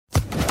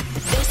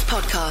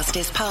podcast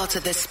is part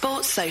of the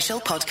Sports Social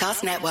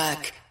Podcast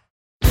Network.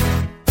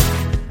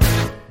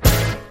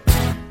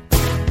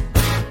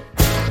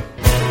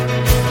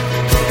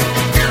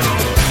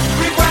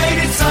 We've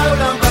waited so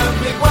long, but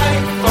we've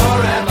waited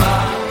forever.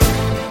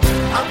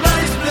 Our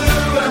blood is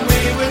blue and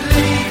we will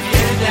leave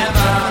you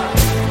never.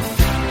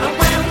 And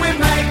when we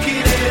make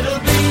it,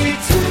 it'll be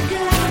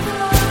together.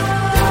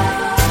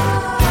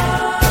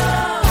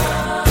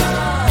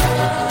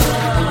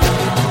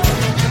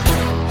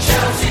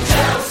 Chelsea,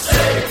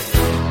 Chelsea,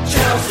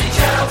 Chelsea,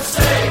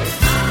 Chelsea.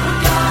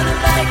 We're gonna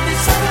make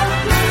this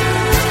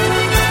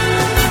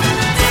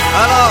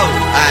Hello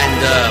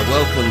and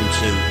welcome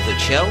to the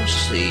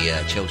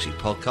Chelsea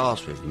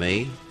podcast with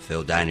me,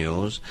 Phil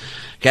Daniels,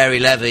 Gary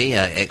Levy,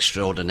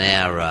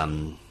 extraordinaire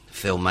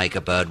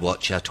filmmaker,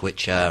 birdwatcher,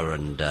 twitcher,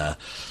 and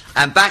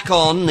back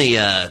on the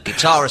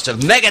guitarist of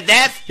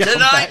Megadeth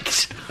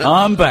tonight.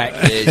 I'm back.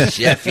 Is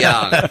Jeff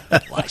Young,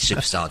 well,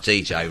 superstar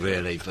DJ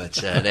really, but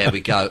there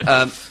we go.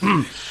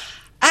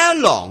 How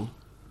long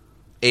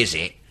is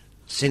it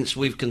since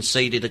we've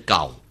conceded a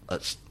goal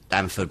at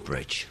Stamford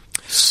Bridge?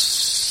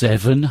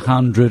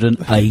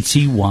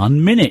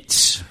 781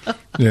 minutes.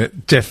 Yeah,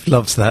 Jeff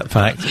loves that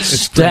fact.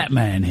 Stat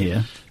man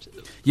here.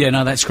 Yeah,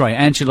 no, that's great.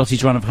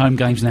 Ancelotti's run of home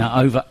games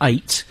now over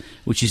 8,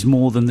 which is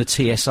more than the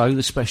TSO,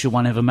 the special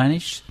one, ever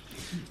managed.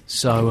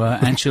 So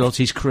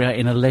Ancelotti's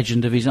creating a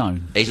legend of his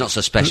own. He's not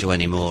so special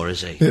anymore, is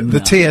he? The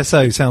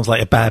TSO sounds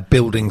like a bad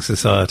building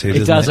society,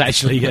 doesn't it? It does,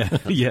 actually, yeah.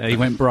 Yeah, he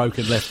went broke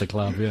and left the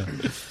club, yeah.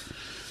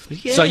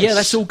 Yes. So, yeah,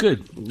 that's all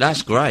good.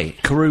 That's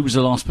great. Carew was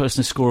the last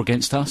person to score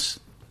against us,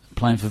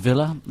 playing for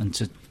Villa.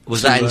 And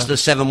Was that in the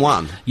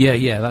 7-1?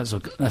 Yeah, that's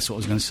what I was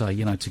going to say.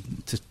 You know, to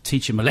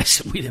teach him a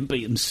lesson, we then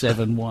beat them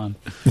 7-1.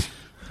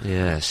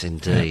 Yes,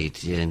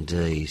 indeed. Yeah,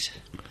 indeed.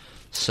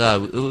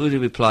 So, who did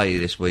we play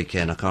this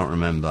weekend? I can't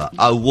remember.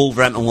 Oh,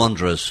 Wolverhampton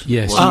Wanderers.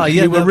 Yes. Yeah,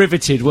 you were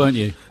riveted, weren't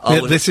you?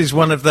 This is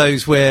one of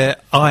those where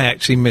I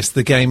actually missed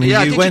the game and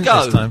you went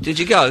go? this time. Did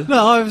you go?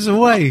 No, I was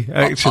away,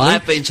 actually.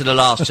 I've been to the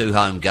last 2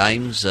 home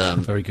games.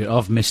 Very good.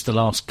 I've missed the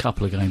last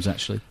couple of games,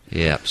 actually.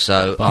 Yeah,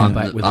 so But I'm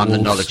back with I'm the the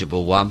Wolves.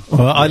 knowledgeable one.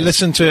 Well, I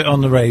listened to it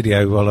on the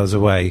radio while I was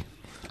away,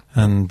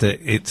 and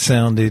it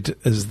sounded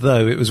as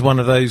though it was one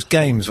of those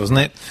games, wasn't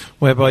it,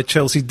 whereby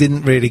Chelsea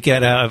didn't really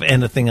get out of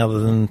anything other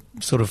than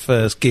sort of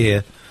first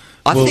gear.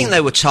 I think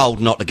they were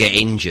told not to get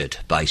injured,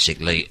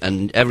 basically,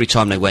 and every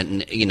time they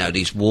went, and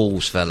these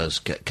Wolves fellas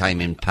came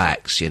in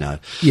packs, Yeah.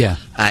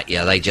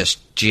 They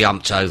just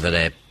jumped over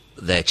their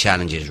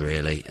challenges,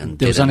 really, and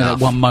There was did only enough.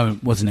 that one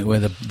moment, wasn't it, where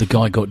the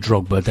guy got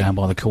Drogba down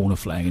by the corner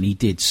flag, and he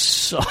did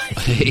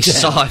He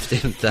scythed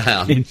him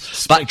down. In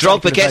But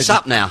Drogba spectacular gets fashion.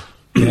 up now.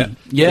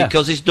 Yeah.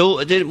 Because his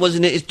daughter,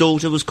 wasn't it his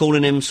daughter was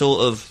calling him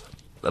sort of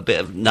a bit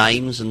of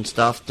names and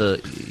stuff,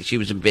 she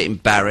was a bit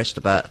embarrassed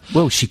about...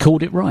 Well, she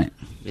called it right.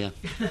 Yeah.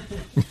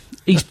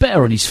 He's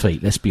better on his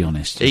feet, let's be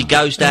honest. He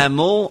goes down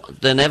more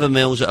than ever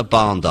Mills at a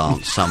barn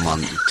dance,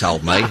 someone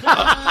told me.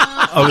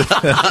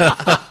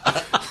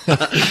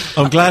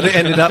 I'm glad it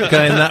ended up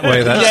going that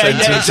way, that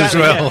sentence as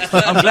well.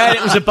 Yeah. I'm glad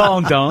it was a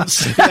barn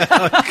dance. Could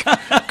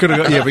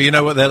have got, but you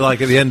know what they're like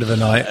at the end of the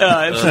night.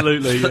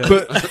 Absolutely.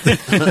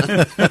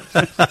 Yeah.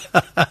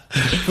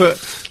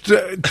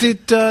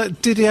 But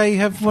did he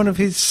have one of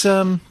his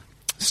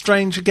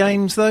stranger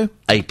games, though?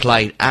 He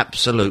played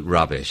absolute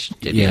rubbish,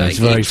 didn't he? Yeah, it's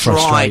very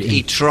frustrating.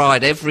 He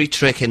tried every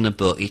trick in the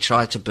book. He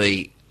tried to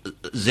be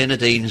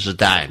Zinedine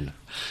Zidane,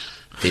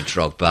 did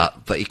Drogba,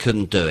 but he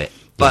couldn't do it.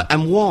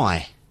 And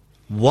why?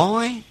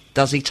 Why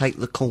does he take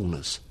the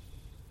corners?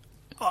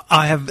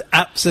 I have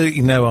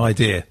absolutely no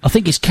idea. I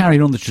think it's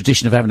carrying on the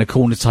tradition of having a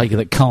corner taker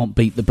that can't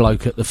beat the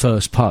bloke at the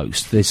first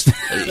post.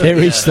 There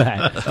is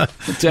that.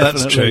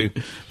 That's true.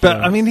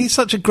 But, I mean, he's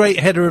such a great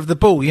header of the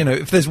ball.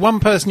 If there's one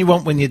person you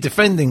want when you're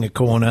defending a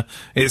corner,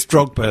 it's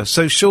Drogba.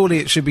 So surely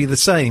it should be the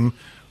same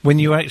when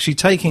you're actually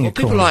taking a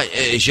corner. People like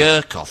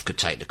Zhirkov could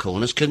take the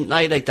corners, couldn't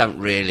they? They don't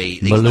really...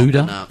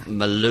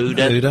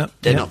 Malouda.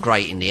 They're not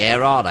great in the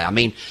air, are they? I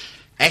mean,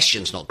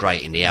 Eshian's not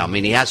great in the air. I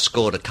mean, he has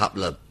scored a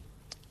couple of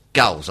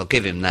goals. I'll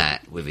give him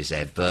that with his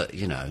head, but,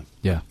 Yeah.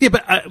 Yeah,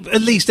 but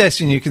at least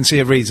Essien, you can see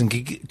a reason,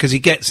 because he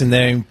gets in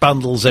there and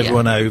bundles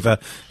everyone over.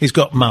 He's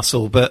got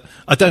muscle, but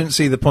I don't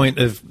see the point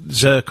of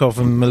Zhirkov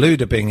and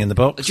Malouda being in the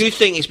box. do you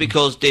think it's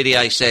because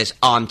Didier says,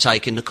 I'm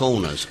taking the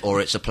corners, or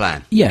it's a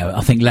plan? Yeah,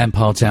 I think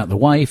Lampard's out the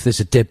way. If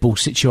there's a dead ball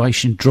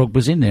situation,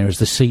 Drogba's in there as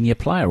the senior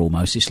player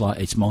almost. It's like,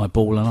 it's my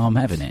ball and I'm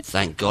having it.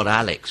 Thank God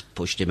Alex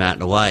pushed him out of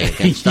the way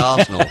against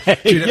Arsenal.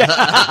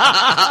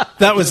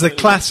 That was the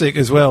classic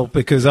as well,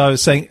 because I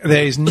was saying,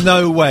 there is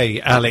no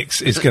way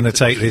Alex is going to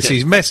take this.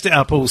 He's messed it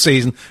up all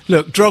season.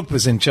 Look,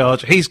 Drogba's in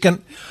charge. He's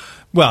going...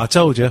 Well, I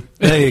told you.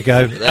 There you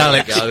go.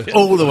 Alex, you go.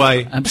 all the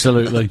way.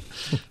 Absolutely.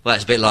 Well,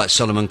 it's a bit like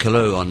Solomon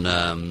Kalou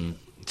on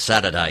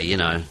Saturday,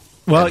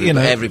 Well,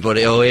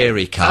 everybody, here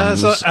he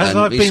comes, As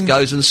I've he been-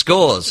 goes and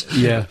scores.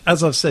 Yeah.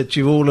 As I've said to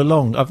you all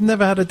along, I've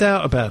never had a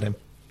doubt about him.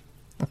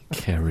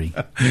 Kerry.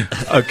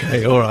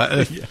 Okay, all right.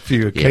 A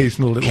few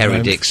occasional little Kerry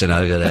names. Dixon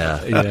over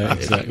there. Yeah,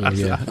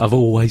 exactly. Yeah, I've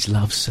always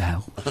loved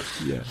Sal.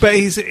 Yeah. But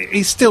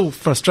he's still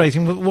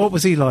frustrating. What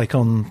was he like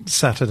on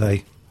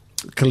Saturday?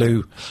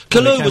 Kalu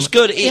Was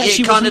good. Yeah,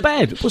 she wasn't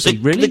bad, was he,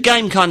 really? The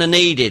game kind of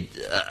needed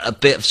a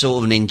bit of sort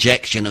of an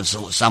injection of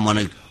sort of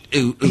someone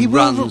who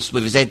runs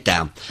with his head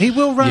down. He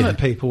will run at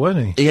people,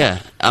 won't he?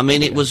 Yeah, I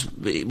mean,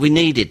 we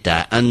needed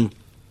that, and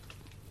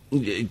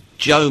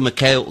Joe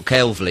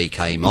McKelvey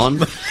came on,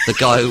 the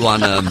guy who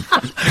won.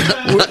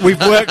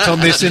 We've worked on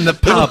this in the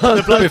pub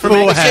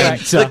beforehand.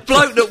 The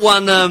bloke that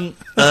won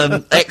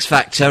X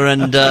Factor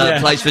and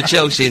plays for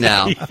Chelsea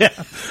now.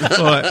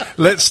 All right,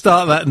 let's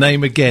start that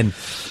name again.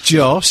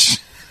 Josh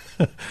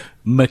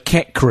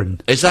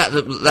McEachran. Is that's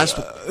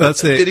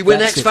it. Did he win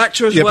That's X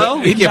Factor as Yeah, well?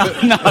 but- yeah,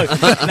 but-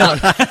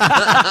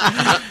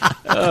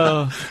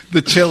 No.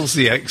 the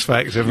Chelsea X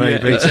Factor,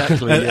 maybe. Yeah,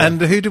 exactly, yeah.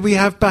 And who do we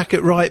have back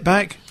at right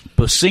back?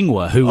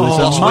 Bosingwa, who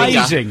was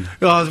amazing.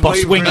 I was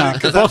waiting for Winger.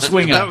 that, 'cause Boss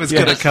Winger. That was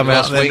going to come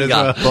out Boss then as Winger.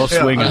 well.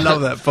 Boss Winger. I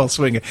love that Boss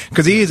Winger.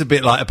 Because he is a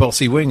bit like a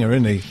bossy winger,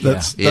 isn't he?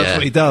 That's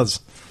what he does.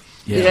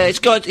 Yeah, it's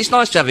good. It's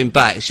nice to have him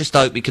back. It's just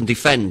hope he can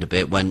defend a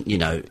bit when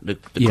the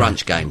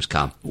crunch games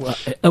come. Well,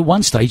 at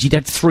one stage, he'd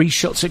had 3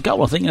 shots at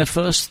goal, I think, in the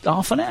first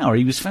half an hour.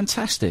 He was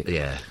fantastic.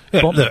 Yeah.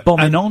 Look,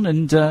 bombing on,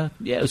 and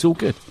it was all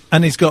good.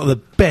 And he's got the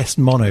best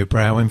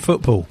monobrow in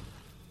football.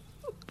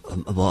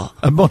 What?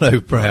 A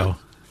monobrow.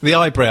 The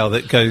eyebrow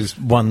that goes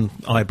one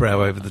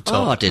eyebrow over the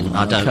top. Oh, I didn't.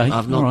 I don't. Okay,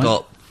 I've not all right.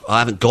 got. I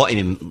haven't got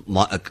him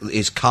in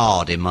his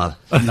card in my.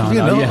 No, You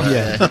know.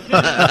 yeah.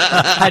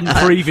 Hadn't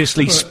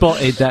previously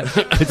spotted that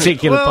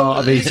particular part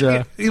of his...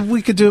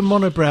 We could do a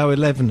monobrow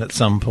 11 at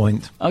some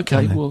point.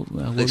 Okay, well...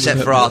 we'll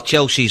Except for our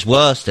Chelsea's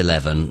worst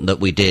 11 that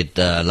we did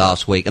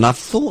last week, and I've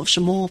thought of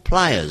some more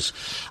players.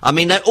 I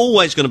mean, they're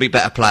always going to be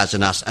better players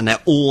than us, and they'll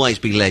always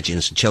be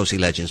legends, Chelsea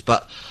legends.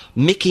 But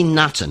Mickey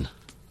Nutton.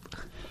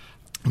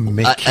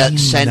 Mickey At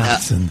centre,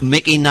 Nutton.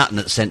 Mickey Nutton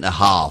at centre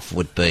half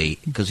would be,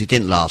 because he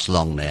didn't last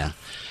long there.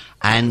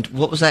 And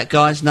what was that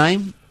guy's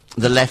name?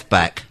 The left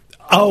back.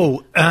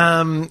 Oh,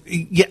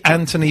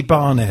 Anthony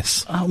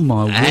Barnes. Oh,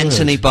 my word.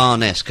 Anthony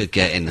Barnes could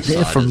get in the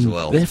side as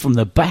well. They're from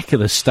the back of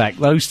the stack,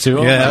 those two,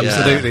 aren't Yeah, they?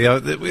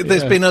 absolutely.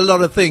 There's been a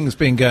lot of things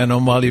been going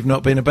on while you've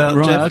not been about,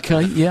 Right, Jeff.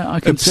 okay, yeah, I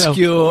can tell.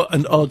 Obscure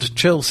and odd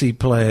Chelsea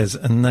players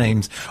and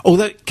names.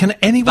 Although, can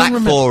anyone Back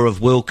remember... four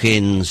of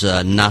Wilkins,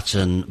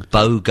 Nutton,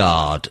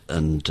 Bogard,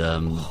 and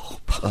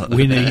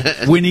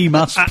Winnie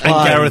must play.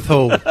 and Gareth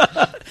Hall.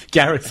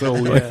 Gareth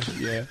Hall, yeah.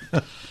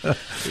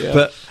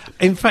 But,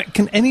 in fact,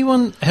 can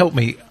anyone help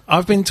me?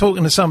 I've been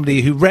talking to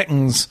somebody who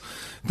reckons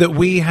that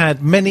we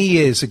had many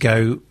years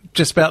ago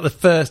just about the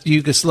first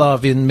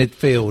Yugoslavian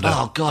midfielder.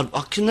 oh God,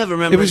 I can never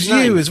remember. It was his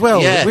name. you as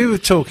well. Yeah. We were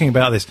talking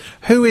about this.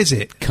 Who is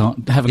it?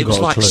 Haven't It was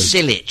got like a clue.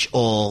 Silic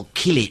or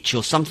Kilic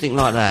or something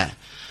like that,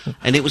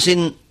 and it was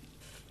in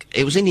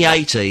the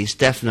 80s.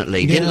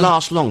 Definitely Yeah. didn't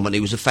last long, but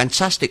he was a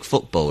fantastic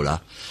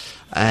footballer.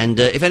 And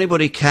if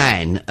anybody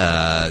can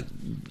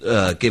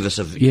give us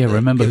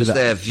remember give who us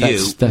their that- view,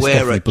 that's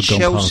we're at definitely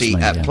gone past Chelsea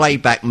me, at yeah.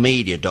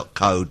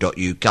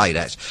 playbackmedia.co.uk.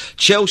 That's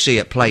Chelsea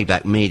at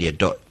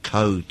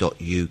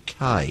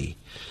playbackmedia.co.uk.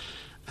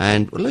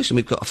 And well, listen,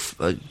 we've got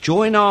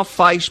join our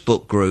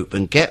Facebook group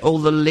and get all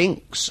the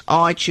links,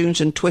 iTunes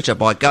and Twitter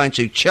by going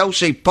to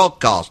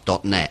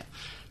chelseapodcast.net.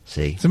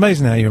 See, It's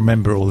amazing how you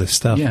remember all this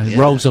stuff. Yeah, it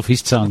rolls off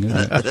his tongue.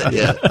 Isn't it?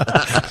 yeah.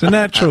 It's a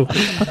natural.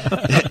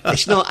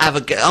 It's not have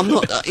a go. I'm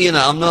not.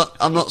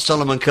 I'm not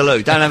Solomon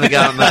Kalou. Don't have a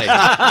go at me.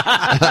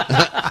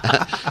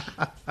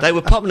 They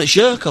were popping a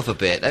jerk off a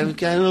bit. They were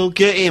going, "Oh,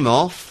 get him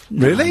off."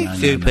 Really? A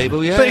few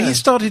people, yeah. But he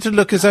started to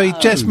look as though he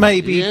just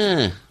maybe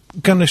yeah.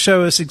 going to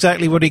show us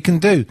exactly what he can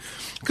do.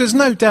 Because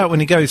no doubt when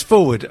he goes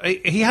forward,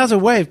 he has a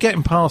way of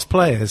getting past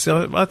players.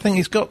 I think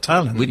he's got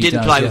talent. We didn't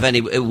does, play yeah. with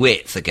any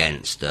width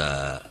against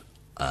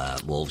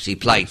Wolves. He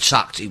played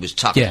tucked. He was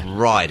tucked Yeah.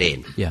 right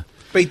in. Yeah.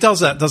 But he does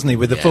that, doesn't he,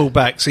 with the Yeah.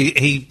 full-backs?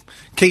 He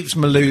keeps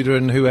Malouda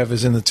and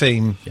whoever's in the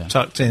team Yeah.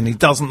 tucked in. He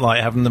doesn't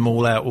like having them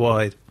all out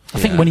wide. I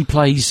think when he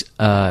plays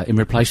in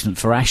replacement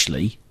for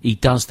Ashley, he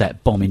does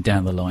that bombing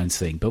down the line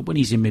thing. But when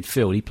he's in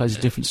midfield, he plays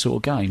a different sort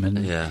of game.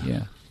 And Yeah.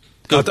 yeah.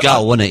 Good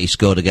goal, wasn't it? He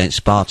scored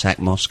against Spartak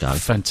Moscow.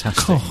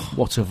 Fantastic.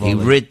 What a He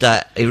volley. read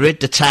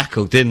the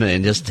tackle, didn't he,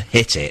 and just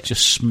hit it.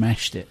 Just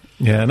smashed it.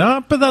 Yeah,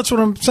 no, but that's what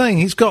I'm saying.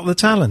 He's got the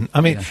talent. I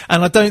mean, Yeah.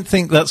 and I don't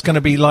think that's going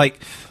to be like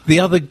the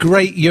other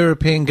great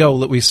European goal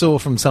that we saw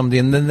from somebody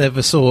and then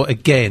never saw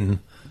again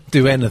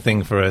do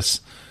anything for us.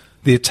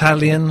 The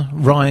Italian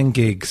Ryan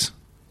Giggs.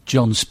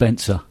 John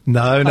Spencer.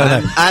 No.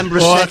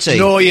 Ambrosetti.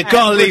 No, you've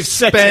got to leave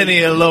Ambrosetti.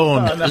 Spenny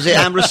alone. Was it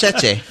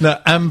Ambrosetti? No,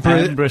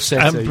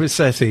 Ambrosetti.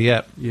 Ambrosetti,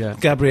 yeah. Yeah.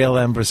 Gabriele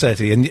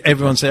Ambrosetti. And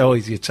everyone said, oh,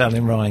 he's the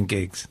Italian Ryan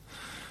Giggs.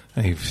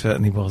 And he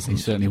certainly He wasn't.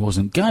 certainly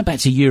wasn't. Going back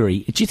to Yuri,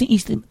 do you think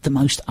he's the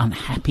most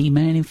unhappy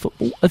man in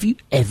football? Have you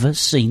ever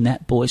seen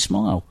that boy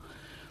smile?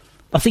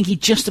 I think he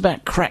just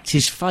about cracked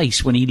his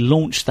face when he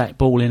launched that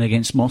ball in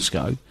against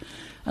Moscow.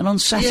 And on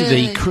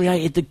Saturday, he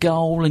created the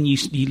goal, and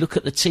you look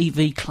at the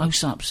TV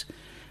close-ups,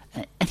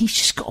 and he's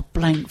just got a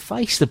blank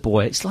face, the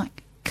boy. It's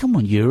like, come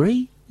on,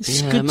 Yuri.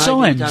 It's good maybe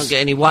times. You don't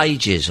get any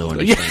wages or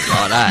anything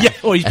like that. Yeah,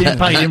 or he's been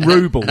paid in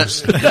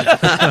rubles.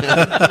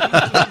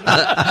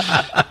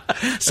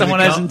 Someone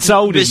hasn't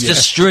told him Mr. yet.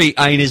 Street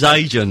ain't his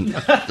agent.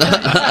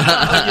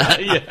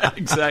 yeah,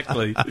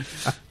 exactly.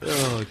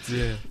 Oh,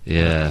 dear.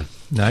 Yeah.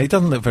 No, he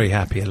doesn't look very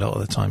happy a lot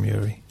of the time,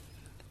 Yuri.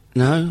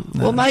 No?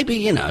 Well,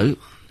 maybe,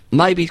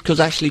 maybe because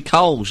Ashley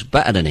Cole's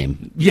better than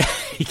him. Yeah,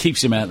 he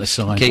keeps him out the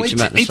side. Keeps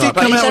him at the He side. did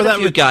But come he's out had with a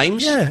few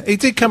games. Yeah, he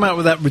did come out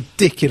with that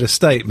ridiculous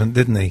statement,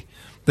 didn't he?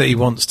 That he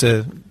wants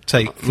to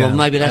take. Well,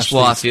 maybe that's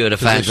why a few of the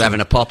fans position. were having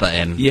a pop at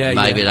him. Yeah,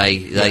 maybe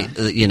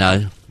yeah.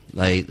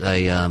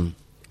 they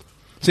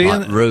See,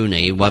 like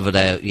Rooney, whether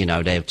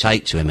they'll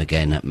take to him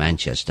again at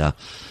Manchester.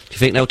 Do you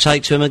think they'll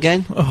take to him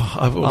again? we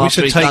After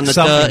should he's take done the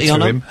something dirty to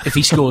on him. If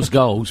he scores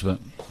goals, but...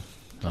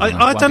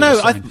 I don't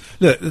know.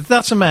 Look,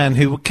 that's a man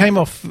who came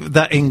off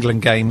that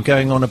England game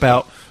going on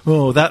about,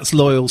 that's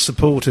loyal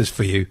supporters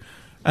for you.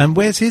 And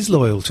where's his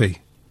loyalty?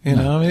 I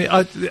mean,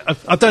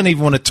 I don't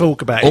even want to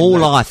talk about All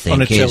him I on a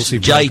think is Chelsea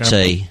programme.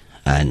 JT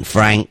and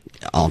Frank,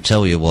 I'll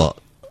tell you what.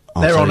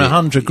 They're on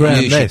 100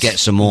 grand You should less. get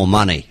some more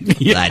money,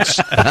 lads.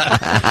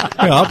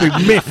 I'll be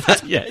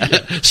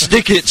miffed.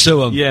 Stick it to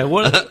them. Yeah,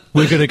 we're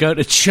going to go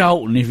to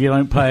Charlton if you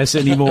don't pay us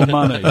any more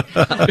money.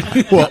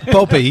 What,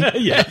 Bobby?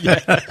 yeah,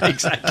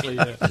 exactly.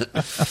 Yeah.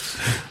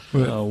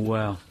 Oh,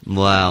 wow.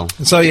 Wow.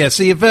 So your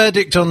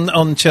verdict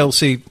on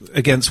Chelsea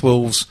against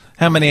Wolves,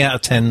 how many out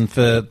of 10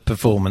 for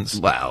performance?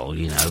 Well,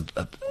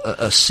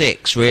 a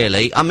 6,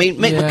 really. I mean,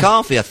 Mick Yeah.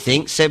 McCarthy, I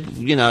think, said,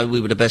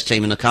 we were the best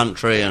team in the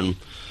country and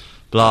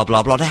blah,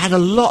 blah, blah. They had a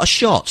lot of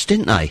shots,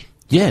 didn't they?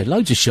 Yeah,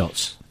 loads of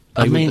shots.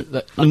 I mean,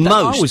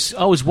 most.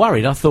 I was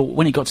worried. I thought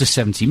when it got to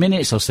 70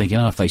 minutes, I was thinking,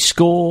 if they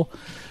score,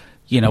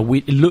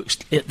 it looks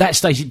at that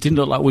stage it didn't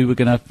look like we were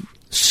going to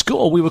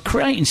score. We were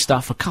creating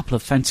stuff, a couple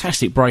of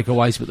fantastic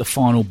breakaways, but the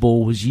final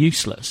ball was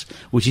useless,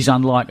 which is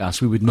unlike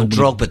us. We would normally.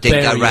 Drogba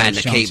didn't go bury round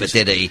those the keeper, chances.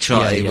 did he? He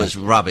tried. Yeah, It yeah. was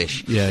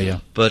rubbish. Yeah.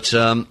 But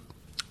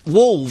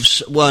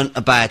Wolves weren't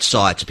a bad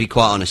side, to be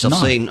quite honest. No.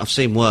 I've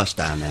seen worse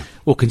down there.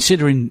 Well,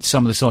 considering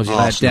some of the sides you've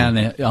had Arsenal. down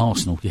there,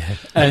 Arsenal, yeah,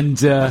 and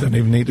don't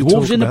even need to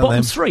Wolves talk in the about bottom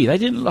them. three. They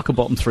didn't look like a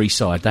bottom three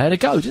side. They had a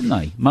go, didn't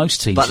they?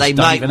 Most teams, But they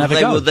just don't even have a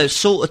go. were the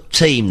sort of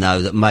team,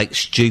 though, that makes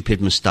stupid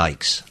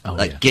mistakes. Oh,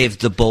 that yeah. give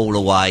the ball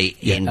away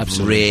Yeah, in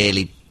absolutely.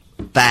 really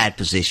bad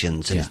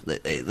positions. Yeah. They're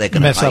going to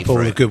Mess pay up all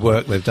for the it. good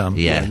work they've done.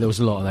 Yeah. There was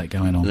a lot of that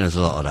going on. There's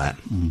a lot of that.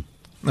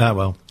 Ah,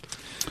 well.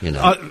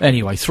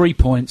 Anyway, 3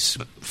 points.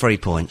 3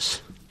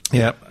 points.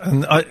 Yeah,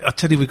 and I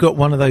tell you, we've got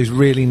one of those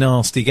really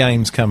nasty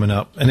games coming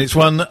up, and it's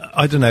one,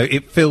 I don't know,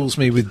 it fills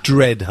me with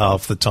dread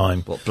half the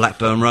time. What,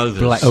 Blackburn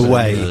Rovers?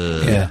 Away,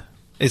 yeah.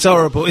 It's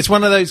horrible. It's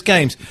one of those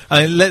games.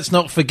 I mean, let's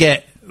not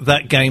forget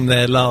that game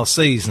there last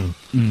season.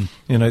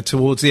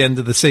 Towards the end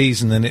of the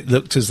season, and it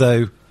looked as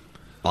though...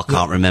 I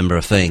can't remember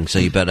a thing, so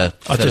you better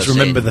I fill just us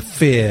remember in. the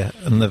fear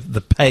and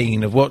the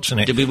pain of watching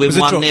it. Did we win It was a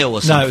 1-0 draw. or No, it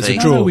was a something?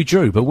 draw. No, we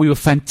drew, but we were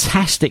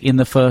fantastic in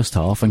the first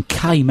half and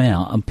came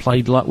out and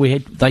played like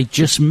they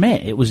just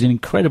met. It was an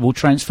incredible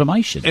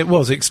transformation. It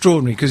was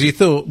extraordinary because you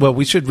thought, well,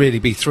 we should really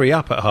be 3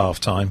 up at half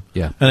time.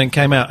 Yeah. And then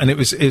came out and it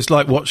was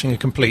like watching a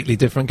completely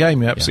different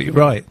game. You're absolutely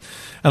right.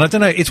 And I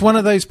don't know, it's one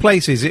of those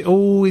places, it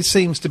always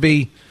seems to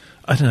be,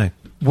 I don't know,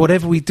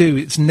 whatever we do,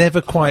 it's never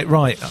quite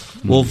right.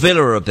 Well,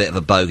 Villa are a bit of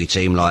a bogey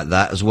team like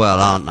that as well,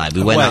 aren't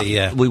they?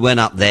 We went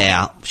up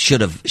there, should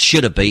have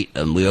beat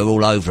them. We were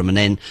all over them, and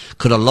then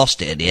could have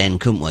lost it at the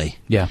end, couldn't we?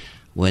 Yeah.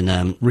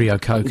 When Rio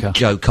Coca.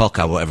 Joe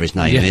Cocker, whatever his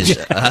name is.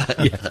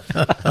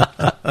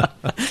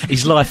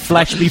 His life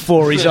flashed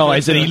before his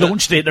eyes and he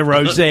launched it to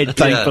Rose Ed,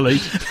 thankfully.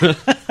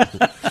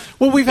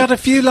 Well, we've had a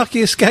few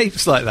lucky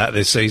escapes like that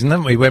this season,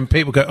 haven't we? When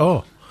people go,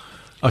 oh,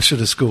 I should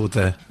have scored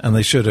there, and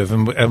they should have,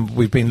 and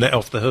we've been let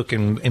off the hook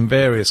in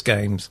various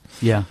games.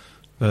 Yeah.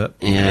 But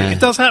Yeah. it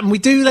does happen. We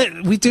do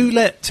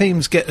let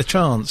teams get a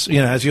chance.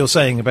 As you're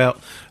saying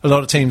about a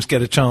lot of teams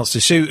get a chance to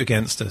shoot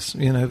against us.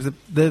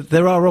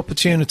 There are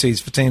opportunities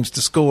for teams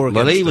to score against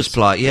us. Well, he was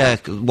playing,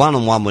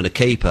 1-on-1 with a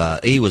keeper.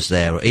 He was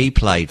there. He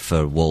played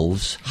for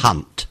Wolves,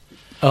 Hunt.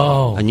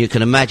 Oh. And you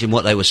can imagine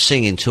what they were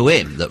singing to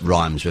him that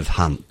rhymes with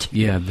Hunt.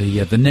 Yeah,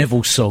 the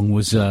Neville song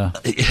was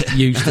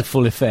used to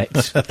full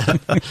effect.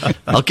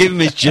 I'll give him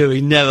his due.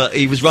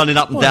 He was running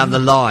up and down the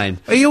line.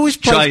 He always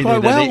plays training, quite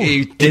and well. He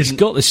He's didn't.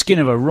 got the skin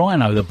of a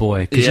rhino, the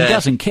boy, because Yeah. he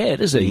doesn't care,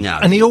 does he? No.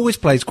 And he always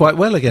plays quite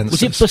well against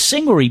Was it us.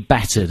 Basingor he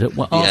battered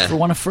after Yeah.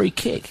 one a free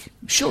kick?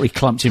 I'm sure he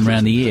clumped him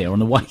round the ear on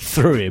the way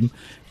through him.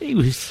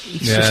 He's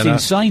Yeah, just no.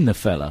 insane, the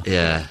fella.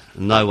 Yeah,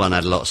 no one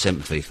had a lot of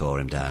sympathy for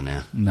him down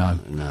there. No.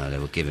 No, they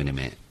were giving him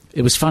it.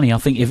 It was funny. I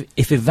think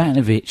if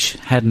Ivanovic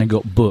hadn't have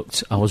got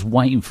booked, I was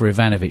waiting for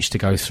Ivanovic to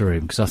go through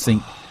him because I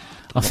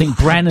think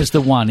Branner's the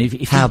one.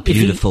 If How he,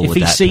 beautiful if would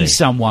he that sees be?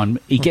 someone,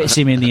 he gets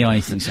him in the eye.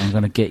 He thinks, "I'm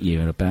going to get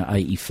you at about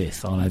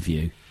 85th. I'll have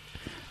you."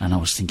 And I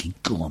was thinking,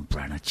 go on,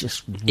 Branner,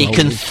 just roll He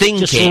can it. think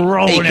just it.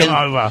 roll He him can-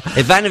 over.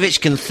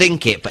 Ivanovic can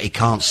think it, but he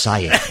can't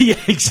say it. Yeah,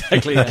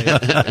 exactly.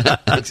 Yeah.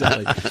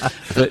 Exactly.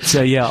 But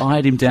I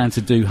had him down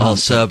to do Oh, Hunt.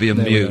 Serbian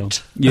There we mute.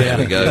 are. Yeah. There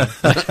we go.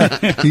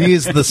 He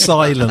is the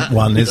silent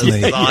one, isn't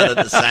he? Silent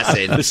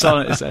assassin. The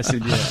silent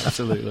assassin, yeah,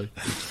 absolutely.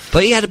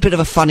 But he had a bit of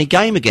a funny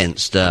game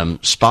against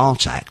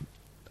Spartak.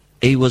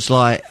 He was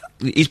like,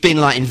 he's been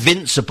like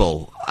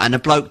invincible, and a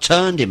bloke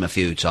turned him a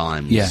few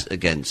times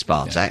against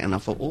Spartak, and I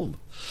thought, oh,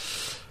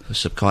 it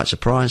was quite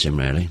surprising,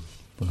 really.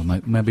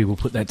 Well, maybe we'll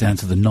put that down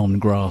to the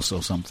non-grass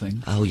or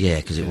something. Oh yeah,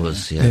 because it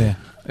was Yeah.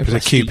 It was a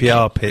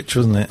QPR pitch,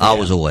 wasn't it? I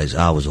was always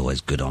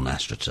good on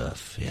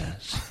AstroTurf.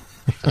 Yes.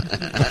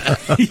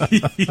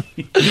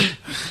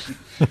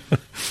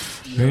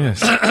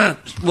 Yes.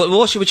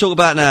 What should we talk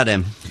about now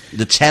then?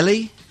 The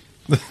telly?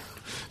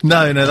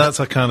 No, that's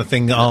the kind of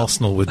thing that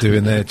Arsenal would do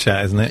in their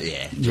chat, isn't it?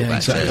 Yeah. Yeah,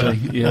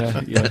 exactly.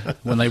 Yeah.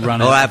 When they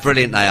run Oh, out. how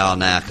brilliant they are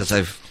now, because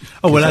they've...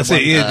 Oh, well, that's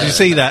it. Yeah, did you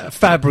see that?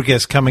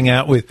 Fabregas coming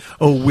out with,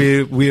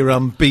 we're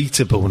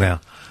unbeatable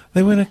now.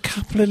 They win a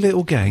couple of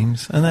little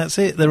games, and that's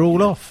it. They're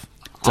all off.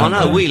 I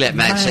know, we let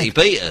Man City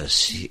beat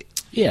us. Yeah.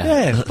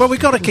 Yeah, well, we've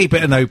got to keep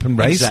it an open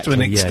race Exactly,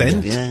 to an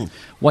extent. Yeah.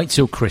 Wait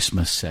till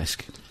Christmas,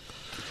 Sesk.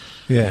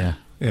 Yeah.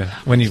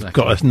 When you've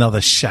got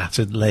another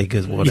shattered leg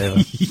or whatever.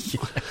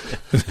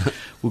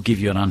 We'll give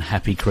you an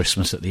unhappy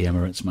Christmas at the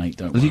Emirates, mate,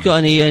 don't Have worry. you got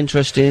any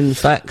interesting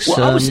facts,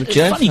 Well, it's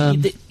Jeff?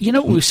 funny, you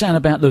know what we were saying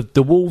about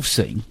the Wolves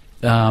thing?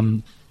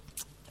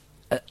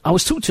 I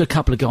was talking to a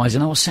couple of guys,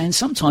 and I was saying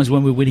sometimes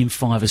when we're winning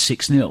 5 or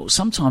 6-0,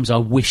 sometimes I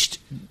wished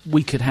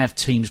we could have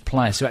teams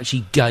players who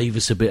actually gave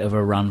us a bit of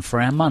a run for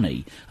our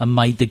money and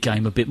made the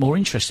game a bit more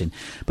interesting.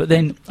 But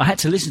then I had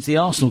to listen to the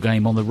Arsenal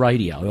game on the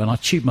radio, and I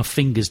chewed my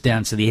fingers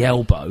down to the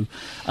elbow.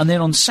 And then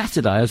on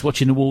Saturday, I was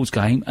watching the Wolves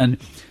game, and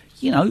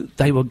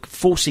they were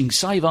forcing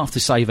save after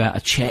save out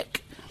of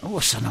Czech. All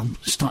of a sudden, I'm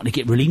starting to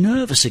get really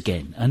nervous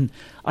again. And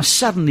I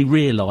suddenly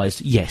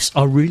realised, yes,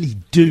 I really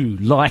do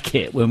like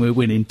it when we're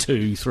winning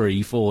 2,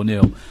 3,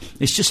 4-0.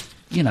 It's just,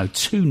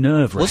 too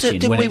nerve-wracking.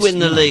 Did we win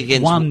the league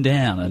against... one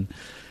down and,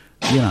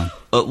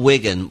 At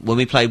Wigan, when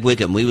we played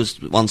Wigan, we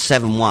won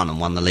 7-1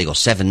 and won the league, or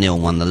 7-0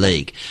 and won the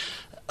league.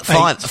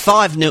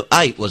 5-0,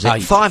 8 was it?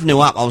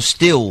 5-0 up, I was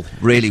still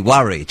really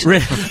worried.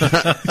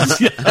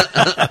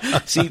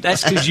 See,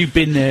 that's because you've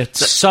been there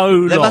so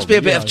long. There must be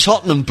a bit of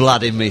Tottenham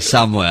blood in me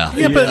somewhere.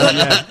 Yeah, but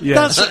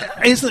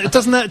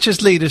doesn't that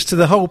just lead us to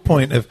the whole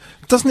point of,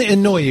 doesn't it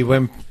annoy you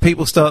when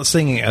people start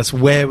singing at us,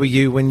 where were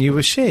you when you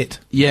were shit?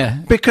 Yeah.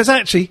 Because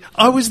actually,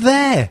 I was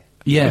there.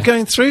 Yeah. We're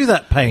going through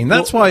that pain.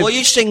 That's why... Well,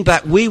 you sing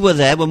back, we were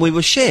there when we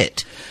were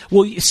shit.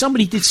 Well,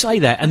 somebody did say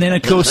that, and then,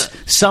 of course,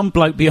 some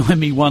bloke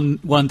behind me one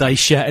day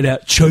shouted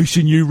out,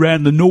 chasing you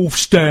round the North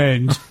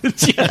Stand.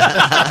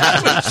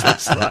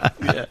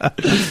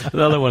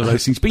 Another one of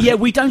those things. But, yeah,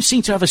 we don't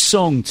seem to have a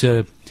song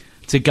to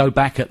go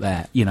back at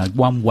that.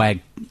 One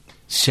wag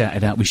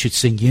shouted out we should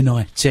sing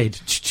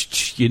United,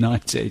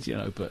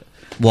 United, but...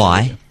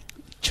 Why?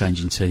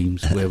 Changing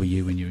teams, where were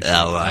you when you were...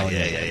 Oh, right,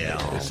 yeah.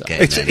 Oh,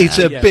 It's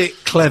a bit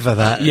clever,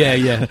 that.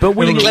 Yeah. But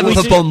Clever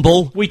for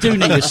Bumble. We do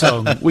need a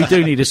song. We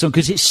do need a song,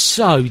 because it's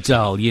so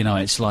dull,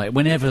 It's like,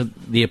 whenever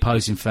the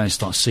opposing fans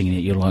start singing it,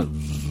 you're like...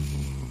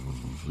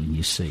 in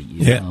your seat.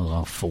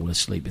 I'll fall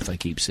asleep if they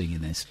keep singing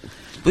this.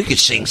 We could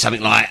sing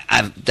something like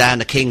down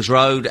the King's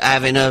Road,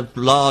 having a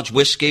large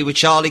whiskey with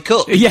Charlie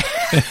Cook. Yeah.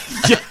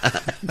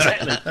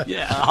 Exactly.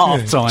 Yeah, at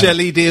half-time.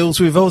 Jelly deals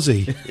with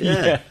Ozzy.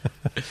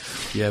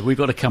 Yeah, we've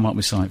got to come up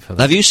with something for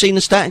that. Have you seen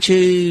the statue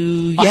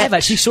yet? I have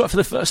actually saw it for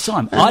the first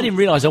time. I didn't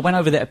realise. I went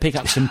over there to pick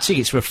up some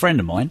tickets for a friend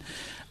of mine,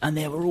 and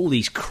there were all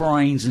these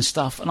cranes and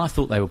stuff, and I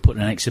thought they were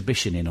putting an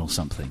exhibition in or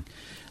something.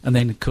 And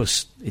then, of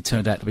course, it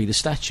turned out to be the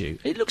statue.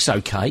 It looks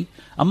okay.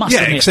 I must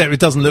admit. Except it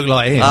doesn't look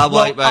like him.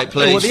 Wait,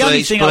 please, Well, the only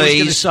please, thing I was going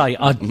to please. say,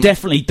 I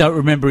definitely don't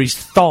remember his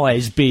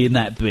thighs being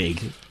that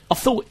big. I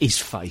thought his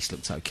face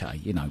looked okay,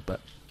 but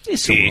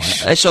it's all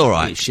right. It's all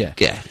right. Ish, yeah.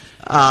 Yeah.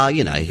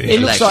 It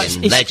looks like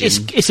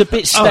it's a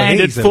bit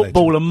standard he's a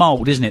footballer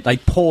mould, isn't it? They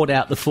poured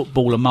out the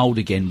footballer mould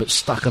again, but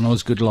stuck an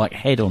Osgood-like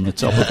head on the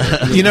top of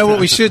it. You know what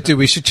we should do?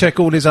 We should check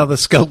all his other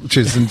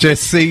sculptures and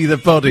just see the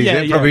body.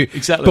 Yeah, Probably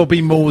exactly.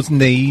 Bobby Moore's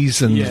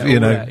knees and, Yeah, all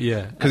that,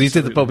 yeah, because he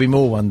did the Bobby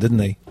Moore one, didn't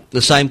he?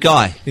 The same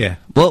guy? Yeah.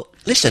 Well,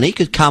 listen, he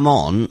could come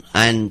on,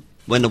 and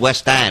when the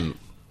West Ham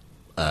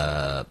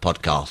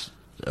podcasts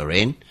are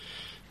in,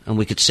 and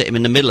we could sit him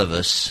in the middle of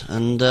us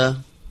and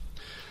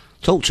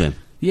talk to him.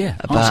 Yeah,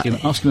 ask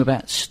him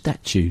about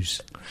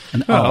statues.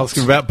 And Ask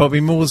him about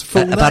Bobby Moore's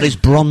full About name. his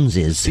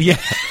bronzes. Yeah.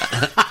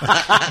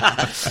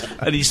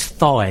 And his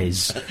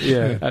thighs.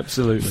 Yeah,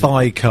 absolutely.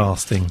 Thigh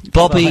casting.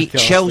 Bobby Thigh casting.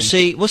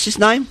 Chelsea, what's his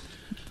name?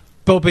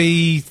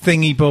 Bobby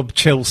Thingy Bob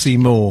Chelsea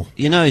Moore.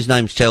 You know his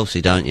name's Chelsea,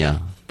 don't you?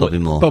 Bobby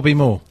Moore. Bobby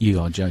Moore. You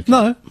are joking.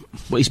 No.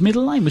 Well, his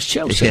middle name was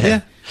Chelsea.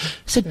 Yeah.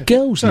 It's a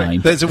girl's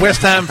name. There's a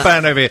West Ham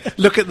fan over here.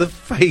 Look at the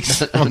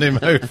face on him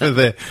over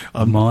there.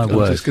 I'm word.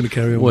 just going to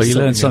carry on. Well, with you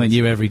learn something else.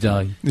 new every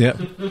day. Yeah.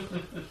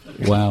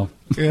 Wow.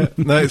 Yeah.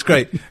 No, it's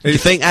great. Do you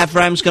think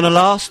Avram's going to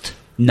last?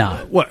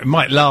 No. Well, it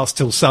might last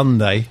till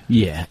Sunday.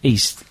 Yeah,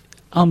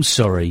 I'm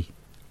sorry.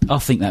 I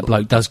think that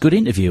bloke does good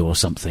interview or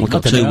something. We've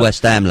got I don't two know.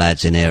 West Ham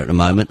lads in here at the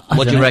moment.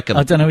 What do you reckon?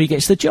 I don't know how he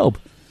gets the job.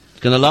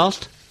 Going to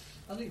last?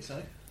 I think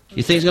so.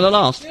 You think he's going to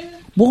last? Why?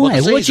 What Why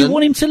do you season?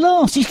 want him to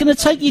last? He's going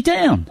to take you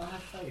down. I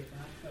have faith.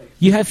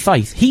 You have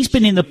faith. He's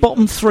been in the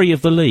bottom 3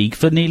 of the league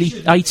for nearly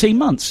 18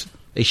 months.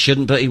 He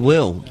shouldn't, but he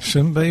will.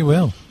 Shouldn't be,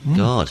 will.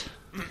 God.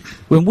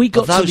 When we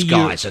got Those to the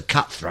guys are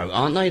cutthroat,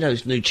 aren't they,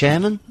 those new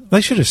chairmen? They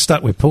should have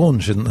stuck with Pawn,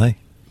 shouldn't they?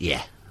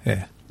 Yeah.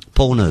 Yeah.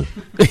 Paul who?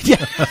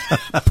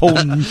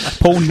 Paul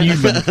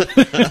Newman.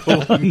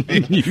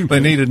 They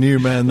need a new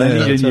man there.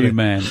 They I'll need a tell new you.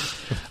 man.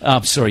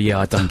 I'm sorry, yeah,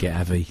 I don't get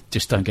Avi.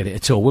 Just don't get it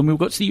at all. When we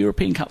got to the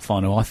European Cup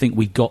final, I think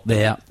we got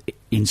there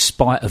in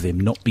spite of him,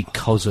 not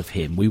because of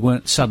him. We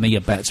weren't suddenly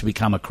about to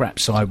become a crap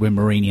side when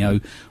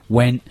Mourinho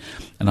went,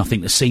 and I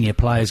think the senior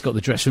players got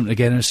the dressing room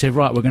together and said,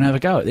 right, we're going to have a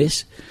go at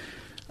this.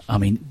 I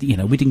mean,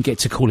 we didn't get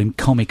to call him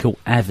comical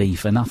Avi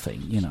for nothing,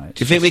 Do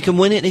you think we can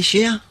win it this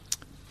year?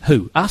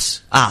 Who?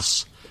 Us?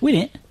 Us. Win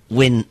it?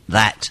 Win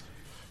that.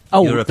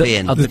 Oh,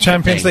 European. The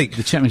Champions League.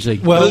 The Champions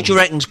League. Well, Who do you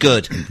reckon's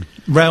good?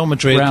 Real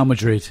Madrid. Real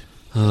Madrid.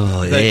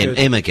 Oh,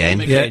 him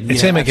again. Yeah,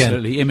 it's him again.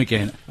 Absolutely, him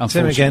again. It's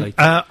him Unfortunately.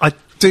 again. I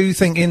do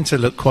think Inter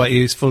look quite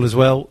useful as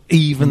well,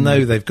 even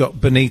though they've got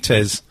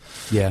Benitez,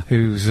 Yeah.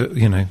 whose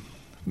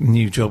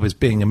new job is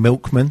being a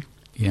milkman.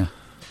 Yeah.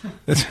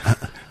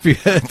 Have you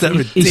heard that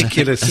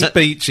ridiculous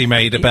speech he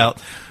made about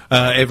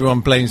everyone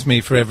blames me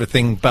for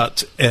everything,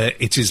 but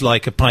it is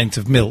like a pint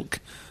of milk.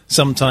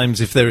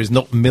 Sometimes if there is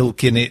not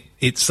milk in it,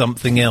 it's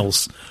something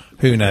else.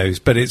 Who knows?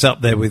 But it's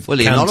up there with Well,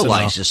 in Cantona.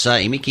 Holloway's the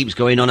same. He keeps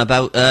going on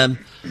about,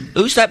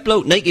 who's that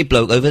bloke, naked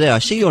bloke over there? I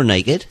see you're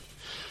naked.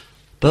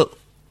 But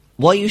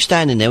why are you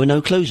standing there with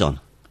no clothes on?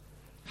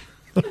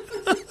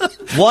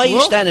 Why are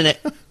you standing there?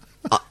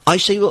 I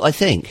see what I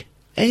think.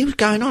 And he was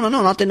going on and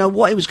on. I didn't know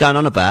what he was going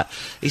on about.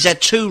 He's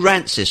had 2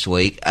 rants this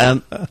week.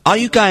 Are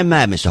you going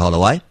mad, Mr.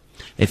 Holloway?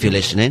 If you're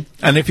listening.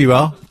 And if you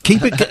are,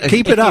 keep it up.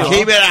 Keep it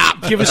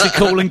up. Give us a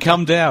call and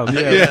come down.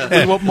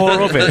 Yeah. We want more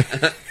of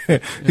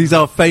it. He's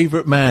our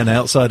favourite man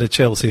outside of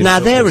Chelsea. Now,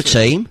 they're a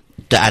team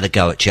that had a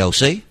go at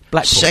Chelsea.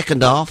 Blackpool.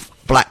 Second half,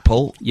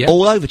 Blackpool. Yeah.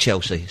 All over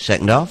Chelsea,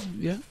 second half.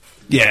 Yeah.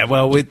 Yeah,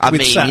 well, we'd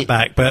mean, sat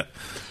back, but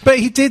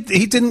he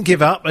didn't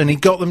give up, and he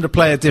got them to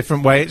play a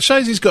different way. It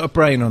shows he's got a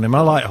brain on him.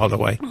 I like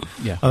Holloway.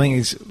 Yeah. I think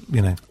he's, I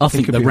he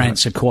think could the be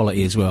rants are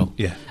quality as well.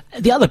 Yeah.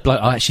 The other bloke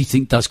I actually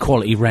think does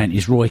quality rant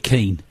is Roy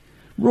Keane.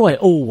 Roy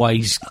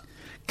always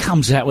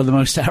comes out with the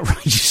most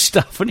outrageous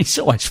stuff, and it's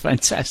always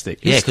fantastic.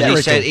 Yeah, because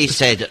Hysterical. he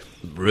said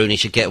Rooney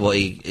should get what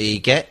he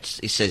gets.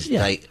 He says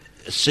Yeah.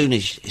 as soon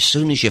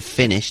as you're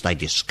finished, they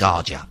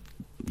discard you.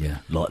 Yeah,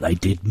 like they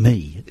did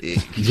me.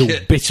 He's all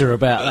bitter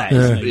about that, Yeah.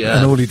 isn't he? Yeah.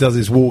 And all he does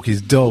is walk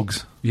his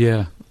dogs.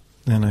 Yeah.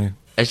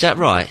 Is that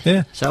right?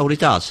 Yeah. Is that all he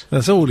does?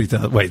 That's all he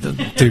does. Wait,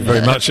 doesn't do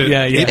very much at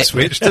Yeah, yeah.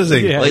 Ipswich, does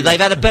he? Yeah. Well, they've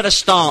had a better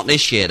start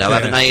this year, though,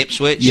 haven't they,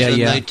 Ipswich? Yeah, than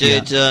yeah. they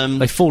did. yeah.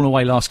 They've fallen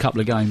away last couple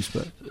of games,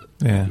 but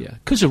Yeah. yeah,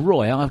 because of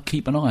Roy, I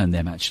keep an eye on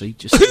them actually.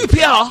 Just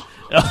QPR.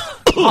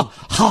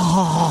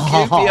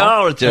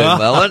 QPR are doing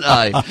well, aren't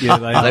they? Yeah,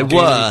 they are. They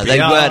were. They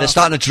QPR. were. They're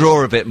starting to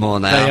draw a bit more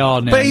now. they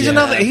are now. But he's yeah.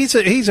 another.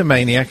 He's a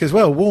maniac as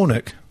well,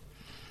 Warnock.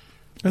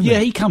 Isn't Yeah,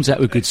 he comes out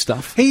with good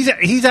stuff. He's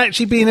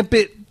actually been a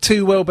bit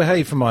too well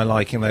behaved for my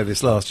liking though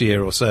this last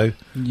year or so.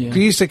 Yeah.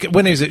 He used to,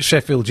 when he was at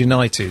Sheffield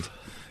United,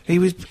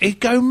 he'd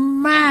go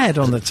mad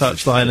on the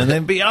touchline and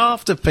then be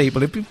after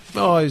people. It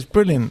was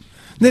brilliant.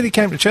 Nearly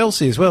came to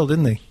Chelsea as well,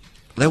 didn't he?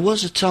 There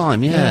was a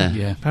time, yeah.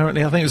 Yeah.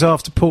 Apparently, I think it was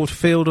after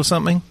Porterfield or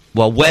something.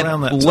 Well,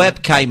 Around that time.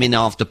 Webb came in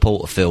after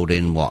Porterfield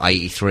in,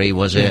 83,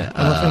 was it? And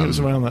I think it was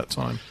around that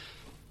time.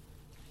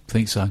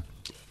 Think so.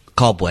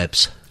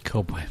 Cobwebs.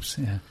 Cobwebs.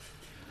 Yeah.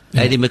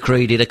 Eddie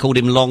McCready, they called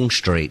him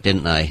Longstreet,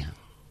 didn't they?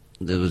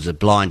 There was a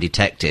blind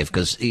detective,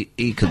 because he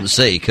couldn't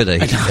see, could he?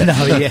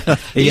 No, yeah.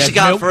 He used to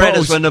go for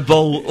headers when the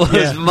ball was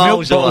Yeah,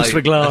 miles milk bottles away.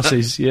 for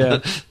glasses, yeah.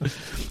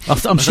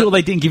 I'm sure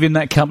they didn't give him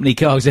that company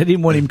car because they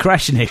didn't want him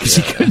crashing it because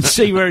he couldn't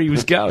see where he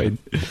was going.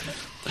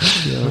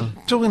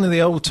 Talking of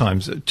the old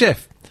times,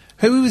 Jeff,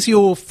 who was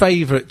your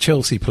favourite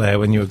Chelsea player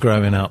when you were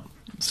growing up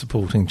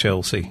supporting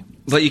Chelsea?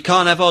 But you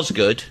can't have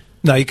Osgood.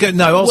 No, you could,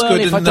 no, Osgood Well,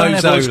 if I and don't no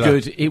have Zola.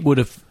 Osgood, it would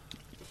have...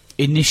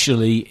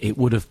 Initially, it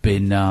would have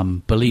been,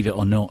 believe it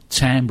or not,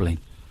 Tamblyn.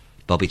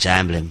 Bobby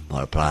Tamblyn,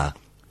 what a player.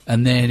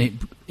 And then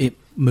it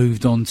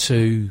moved on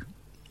to...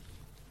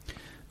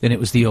 Then it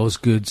was the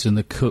Osgoods and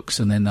the Cooks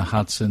and then the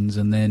Hudsons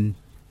and then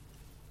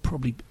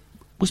probably...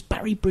 Was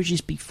Barry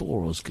Bridges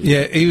before Osgood?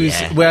 Yeah, he was.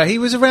 Yeah. Well, he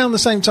was around the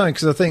same time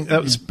because I think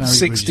that was Barry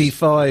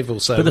 65 or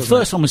so. But the wasn't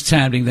first one was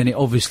Tamblyn, then it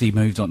obviously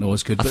moved on to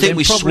Osgood. I But think then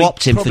we probably-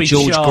 swapped him for probably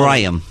George Charlie-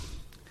 Graham.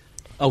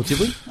 Oh, did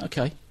we?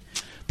 Okay.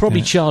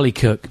 Probably Charlie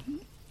Cook,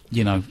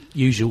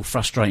 usual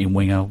frustrating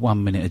winger,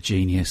 1 minute a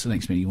genius, the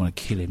next minute you want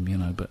to kill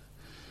him, but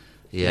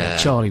Yeah.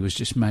 Charlie was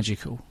just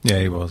magical. it? Yeah,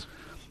 he was.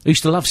 I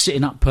used to love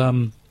sitting up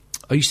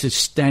I used to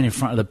stand in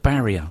front of the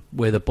barrier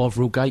where the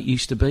Bovril gate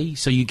used to be,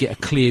 so you get a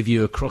clear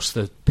view across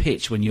the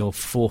pitch when you're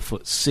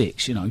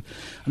 4'6", you know. And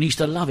I used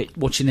to love it,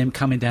 watching them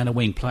coming down the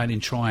wing, playing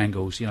in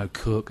triangles, you know,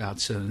 Cook,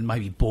 Hudson, and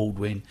maybe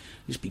Baldwin.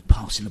 Just be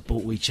passing the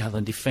ball to each other,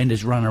 and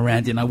defenders run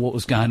around, didn't know what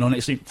was going on.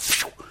 It's like,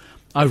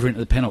 over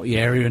into the penalty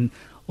area, and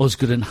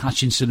Osgood and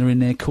Hutchinson are in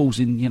there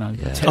causing, you know,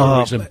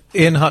 terrorism.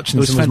 Ian Hutchinson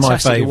was my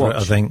fantastic to favourite, watch.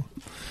 I think.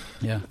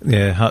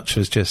 Yeah, Hutch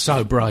was just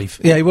So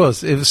brave. Yeah, he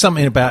was. It was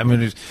something about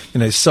him. You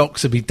know, his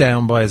socks would be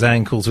down by his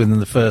ankles within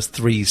the first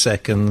 3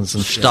 seconds.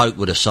 And Stoke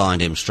would have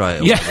signed him straight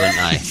away,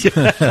 Yeah.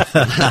 wouldn't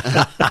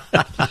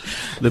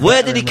they?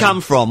 Where did he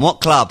come from?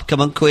 What club?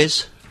 Come on,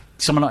 quiz.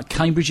 Someone like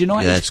Cambridge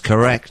United? Yeah, that's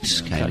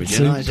correct. Cambridge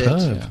United.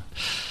 Superb.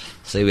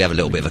 See, we have a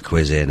little bit of a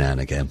quiz here now and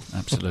again.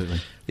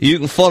 Absolutely. You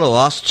can follow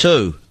us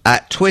too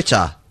at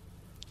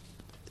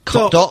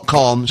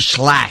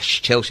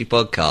Twitter.com/Chelsea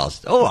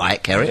Podcast. All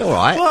right, Kerry, all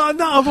right. Well,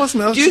 no, I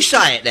wasn't. I was You just-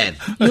 say it then.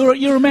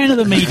 You're a man of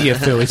the media,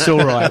 Phil. It's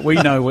all right. We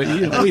know what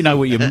you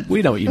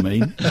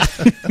mean.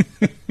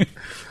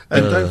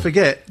 And don't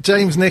forget,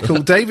 James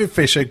Nichol, David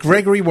Fisher,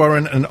 Gregory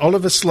Warren and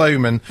Oliver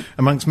Sloman,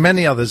 amongst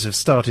many others, have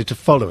started to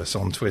follow us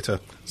on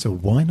Twitter. So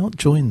why not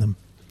join them?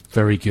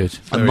 Very good.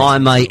 And my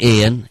mate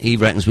Ian, he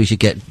reckons we should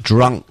get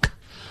drunk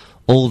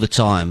all the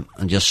time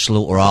and just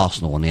slaughter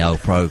Arsenal on the whole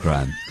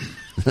programme.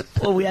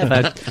 Well, we have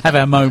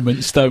our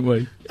moments, don't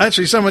we?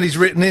 Actually, somebody's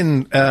written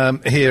in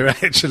here,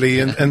 actually,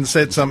 and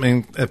said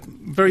something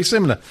very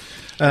similar.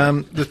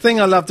 The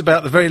thing I loved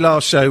about the very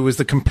last show was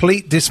the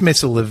complete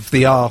dismissal of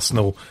the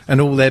Arsenal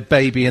and all their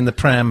baby in the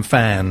pram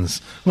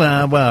fans.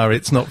 Well,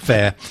 it's not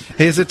fair.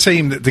 Here's a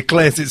team that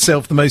declares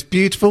itself the most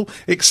beautiful,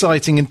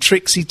 exciting and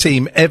tricksy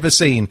team ever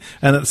seen,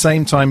 and at the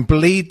same time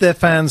bleed their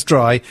fans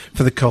dry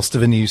for the cost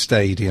of a new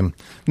stadium.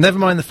 Never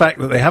mind the fact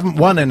that they haven't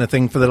won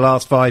anything for the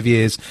last 5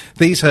 years,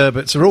 these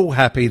Herberts are all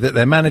happy that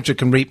their manager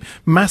can reap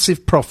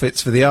massive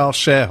profits for the Arse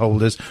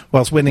shareholders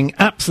whilst winning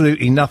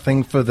absolutely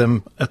nothing for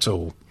them at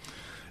all.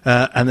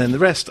 And then the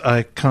rest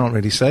I can't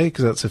really say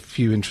because that's a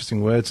few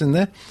interesting words in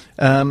there.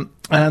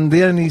 And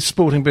the only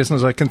sporting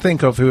business I can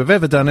think of who have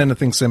ever done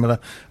anything similar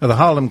are the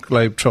Harlem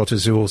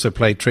Globetrotters, who also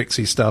played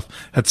tricksy stuff,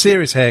 had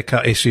serious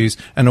haircut issues,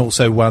 and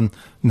also won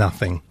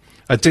nothing.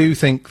 I do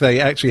think they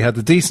actually had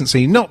the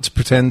decency not to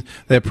pretend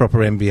they're a proper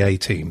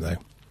NBA team, though.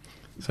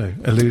 So,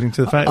 alluding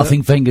to the fact I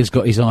think Wenger's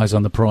got his eyes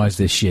on the prize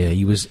this year.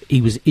 He was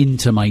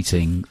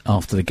intimating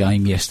after the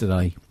game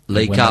yesterday.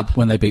 League Cup.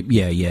 When they beat,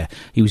 yeah.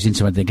 He was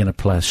intimating they're going to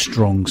play a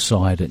strong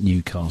side at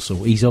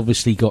Newcastle. He's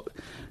obviously got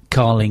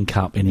Carling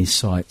Cup in his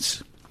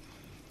sights.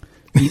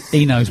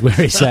 He knows where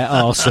it's at,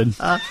 Arson.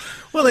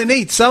 Well, they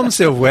need some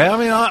silverware. I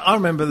mean, I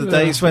remember the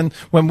days when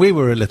we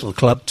were a little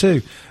club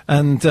too,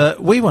 and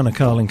we won a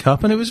Carling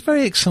Cup, and it was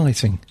very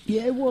exciting.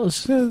 Yeah, it was.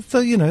 So,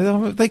 you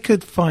know, they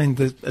could find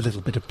a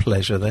little bit of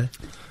pleasure there.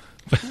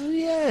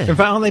 Yeah. In fact,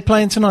 aren't they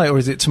playing tonight, or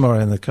is it tomorrow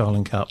in the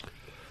Carling Cup?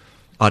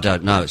 I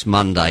don't know. It's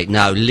Monday.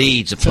 No,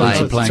 Leeds are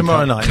playing.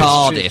 Tomorrow night.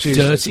 Cardiff.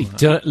 Dirty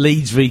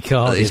Leeds v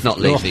Cardiff. It's not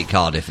Leeds v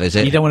Cardiff, is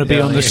it? You don't want to be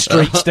on the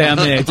streets down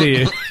there, do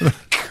you?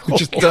 We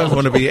just don't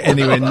want to be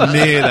anywhere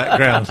near that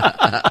ground.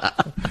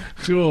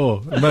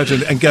 Sure.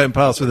 Imagine, and going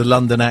past with a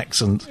London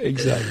accent.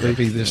 Exactly.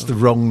 Maybe just the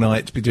wrong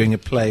night to be doing a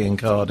play in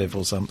Cardiff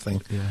or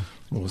something. Yeah.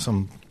 Or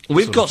some.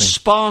 We've sort got of thing.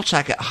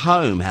 Spartak at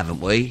home, haven't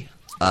we?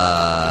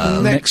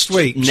 Next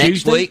week. Next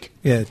Tuesday? week?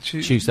 Yeah,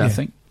 Tuesday, I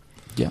think.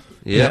 Yeah.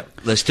 Yeah.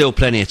 There's still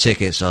plenty of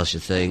tickets, I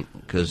should think,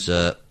 because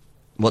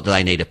what do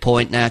they need, a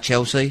point now,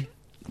 Chelsea?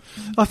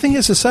 I think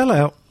it's a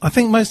sellout. I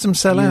think most of them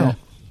sell Yeah. out.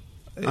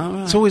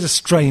 It's always a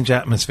strange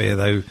atmosphere,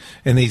 though,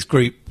 in these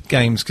group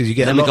games, because you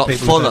get Then a we've lot got of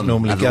people who don't Fulham,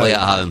 normally haven't go. we, at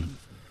home?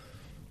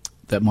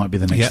 That might be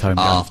the next Yeah. home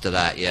game. After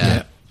that,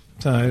 yeah.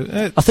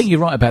 So, I think you're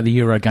right about the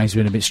Euro games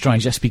being a bit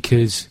strange. That's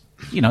because,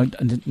 you know,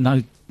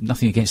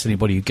 nothing against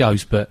anybody who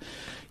goes, but,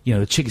 you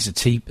know, the tickets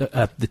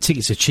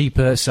are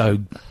cheaper, so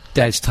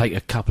dads take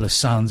a couple of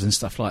sons and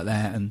stuff like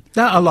that. And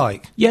that I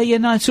like. yeah,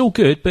 no, it's all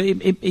good, but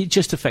it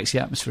just affects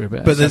the atmosphere a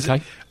bit. But That's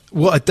there's, okay.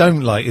 what I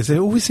don't like is there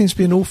always seems to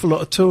be an awful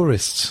lot of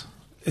tourists.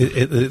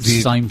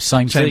 Same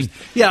James- thing.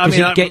 Yeah, I 'Cause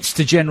mean, it gets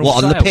to general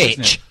What, on the sale, doesn't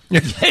pitch? it?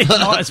 Yeah, it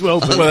might as well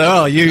be. Well, there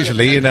are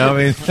usually, you know.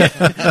 I mean,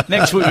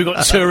 Next week we've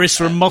got tourists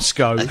from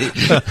Moscow.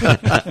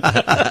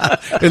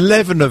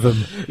 11 of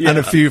them and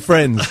a few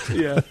friends.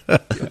 Yeah.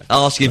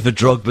 Asking for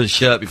Drogba's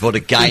shirt before the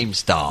game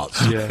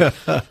starts. Yeah.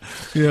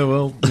 Yeah,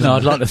 well, No,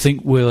 I'd like to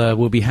think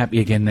we'll be happy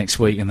again next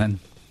week, and then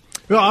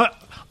well,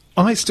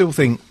 I still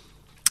think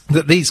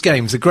that these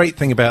games, the great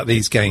thing about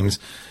these games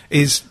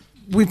is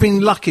we've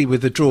been lucky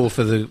with the draw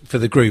for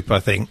the group, I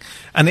think.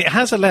 And it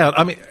has allowed,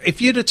 I mean,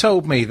 if you'd have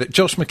told me that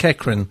Josh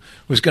McEachran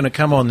was going to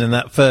come on in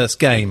that first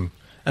game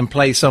and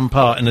play some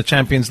part in the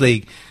Champions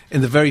League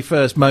in the very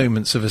first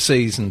moments of a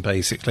season,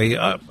 basically,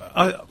 I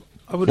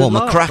would Well,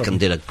 have laughed, McCracken probably.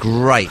 did a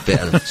great bit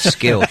of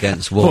skill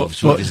against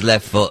Wolves What- with his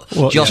left foot.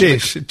 What,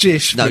 Jish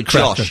No,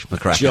 McCracken. Josh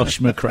McCracken. Josh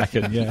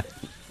McCracken, yeah.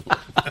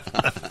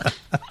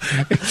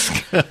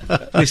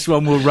 This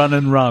one will run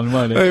and run,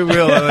 won't it? It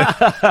will.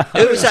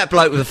 Who was that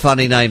bloke with a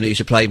funny name that used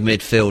to play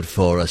midfield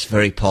for us?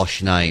 Very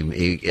posh name.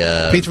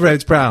 Peter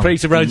Rhodes Brown.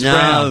 Peter Rhodes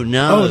Brown.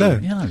 No. Oh, no.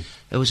 Yeah.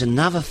 There was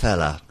another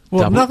fella.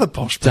 Well, another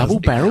posh person.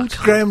 Double-barrelled?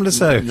 Graham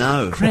Lasso.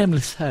 No. Graham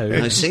Lasso.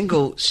 No,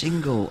 single.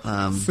 Single.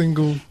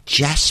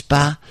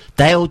 Jasper.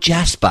 Dale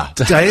Jasper.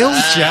 Dale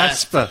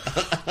Jasper.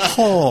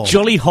 Oh.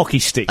 Jolly hockey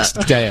sticks,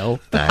 Dale.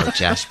 Dale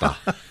Jasper.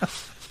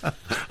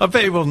 I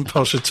bet he wasn't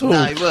posh at all.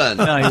 No, he weren't.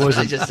 No, he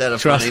wasn't. He just had a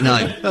Trust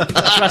funny me. name.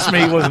 Trust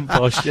me, he wasn't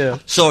posh, yeah.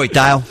 Sorry,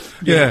 Dale.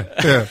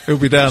 Yeah, he'll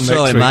be down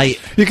Sorry, next week. mate.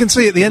 You can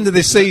see at the end of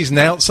this season,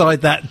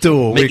 outside that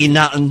door, Mickey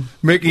Nutton.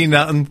 Mickey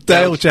Nutton,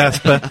 Dale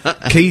Jasper,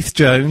 Keith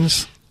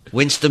Jones.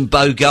 Winston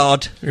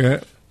Bogard. Yeah.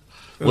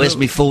 Where's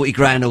me 40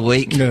 grand a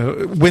week?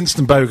 No,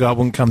 Winston Bogart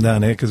wouldn't come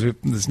down here because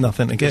there's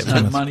nothing to get No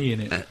from us. money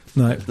in it.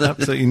 No,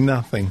 absolutely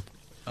nothing.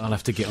 I'll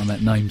have to get on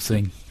that name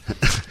thing.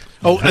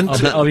 Oh, and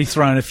I'll be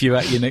throwing a few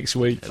at you next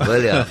week.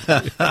 Will ya?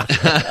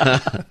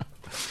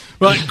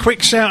 right,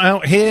 quick shout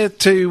out here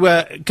to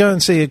go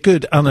and see a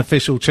good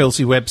unofficial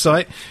Chelsea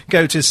website.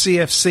 Go to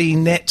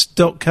cfcnet.co.uk.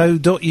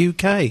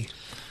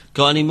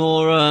 Got any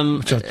more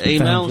Which I've found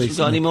emails? recently.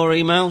 Got any more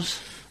emails?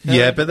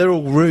 Yeah, but they're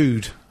all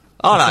rude.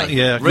 All right.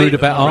 Yeah, rude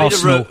about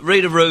Arsenal.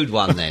 Read a rude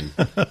one then.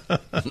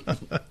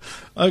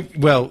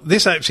 Well,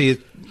 this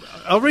actually,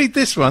 I'll read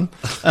this one.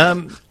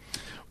 Well,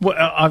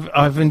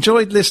 I've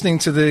enjoyed listening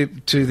to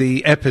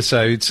the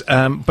episodes,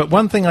 but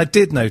one thing I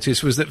did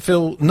notice was that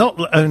Phil not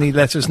only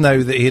let us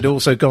know that he had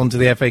also gone to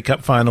the FA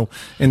Cup final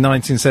in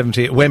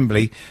 1970 at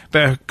Wembley,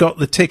 but got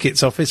the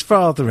tickets off his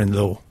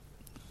father-in-law.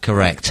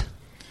 Correct.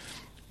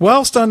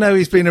 Whilst I know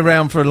he's been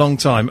around for a long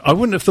time, I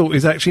wouldn't have thought he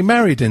was actually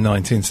married in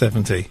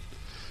 1970.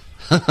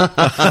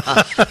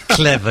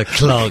 Clever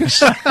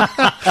clogs.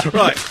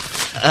 Right,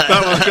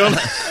 that one's gone.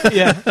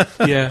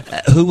 Yeah.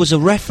 Who was a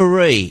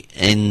referee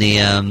in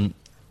the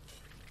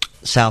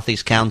South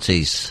East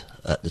counties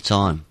at the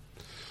time.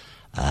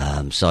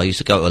 So I used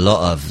to go to a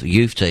lot of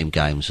youth team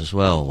games as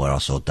well, where I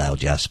saw Dale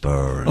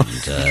Jasper and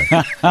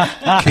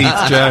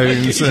Keith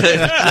Jones.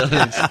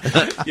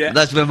 Yeah.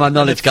 That's where my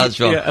knowledge comes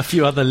from. Yeah, a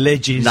few other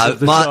legends No, of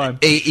the time.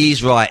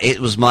 he's right. It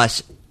was my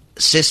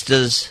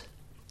sister's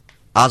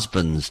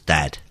husband's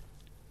dad.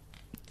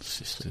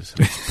 Sisters,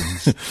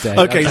 husbands, dad.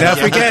 Okay, now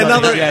if we get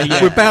another,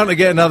 we're bound to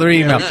get another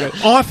email.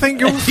 I think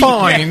you'll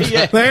find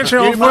that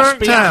You you've must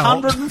worked be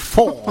out.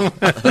 104.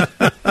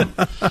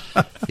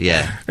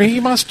 Yeah.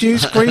 You must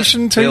use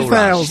Grecian Bill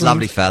Rush, 2000.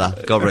 lovely fella.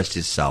 God rest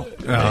his soul.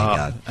 There you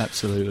go.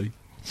 Absolutely.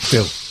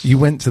 Phil, you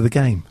went to the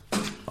game.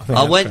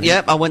 I went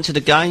to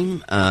the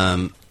game,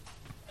 and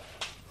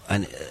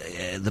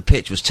the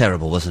pitch was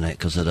terrible, wasn't it?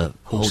 Because of the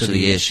Horse of the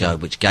Year show,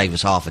 which gave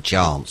us half a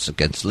chance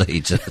against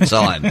Leeds at the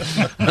time.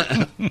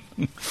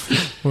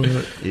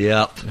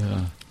 Yep.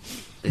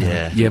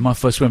 Yeah. Yeah, my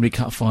first Wembley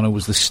Cup final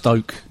was the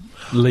Stoke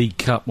League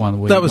Cup one.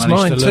 Where That you was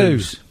managed mine to too.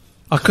 lose.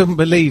 I couldn't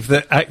believe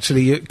that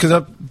actually, because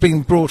I've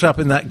been brought up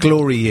in that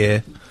glory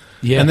year,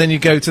 Yeah. and then you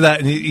go to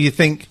that and you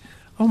think,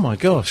 oh my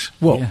gosh,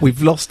 what, Yeah.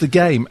 we've lost the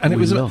game. And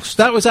We lost.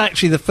 that was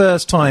actually the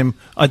first time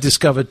I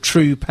discovered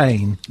true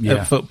pain Yeah.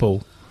 at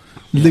football.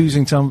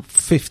 Losing to a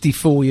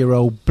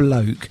 54-year-old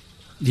bloke.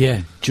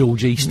 Yeah,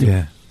 George Easton.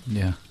 Yeah.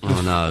 Yeah.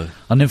 Oh, no.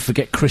 I'll never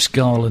forget Chris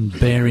Garland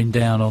bearing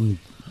down on,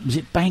 was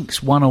it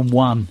Banks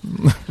one-on-one?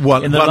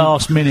 In the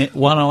last minute,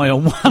 one eye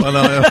on one.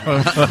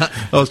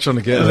 I was trying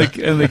to get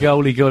there. And the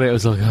goalie got it. I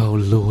was like, oh,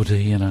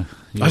 lordy, you know.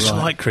 I just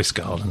like Chris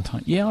Garland.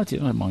 Yeah, I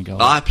didn't mind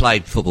Garland. I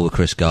played football with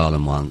Chris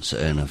Garland once,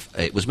 and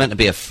it was meant to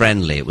be a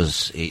friendly. It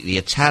was the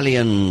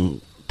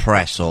Italian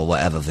press or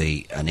whatever,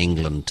 an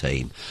England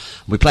team.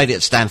 We played it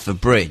at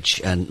Stamford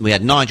Bridge, and we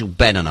had Nigel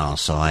Benn on our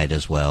side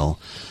as well.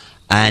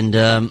 And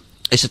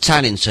it's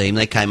Italian team.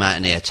 They came out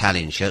in their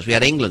Italian shirts. We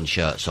had England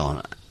shirts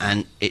on,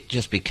 and it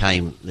just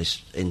became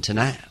this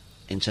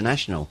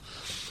international.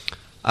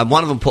 And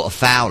one of them put a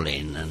foul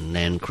in, and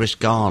then Chris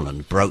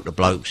Garland broke the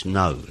bloke's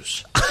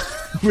nose.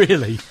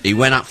 Really? He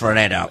went up for an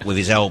head up with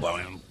his elbow,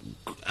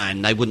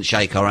 and they wouldn't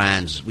shake our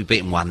hands. We beat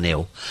them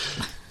 1-0.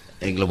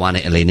 England won,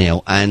 Italy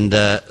 0, and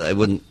they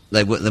wouldn't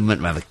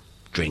have a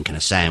drink and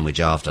a sandwich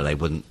after. They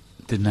wouldn't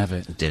Didn't have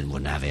it.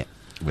 have it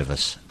with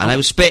us, and they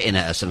were spitting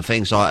at us and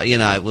things like, you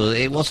know,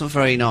 it wasn't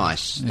very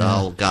nice the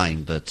whole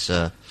game. But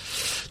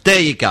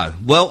there you go.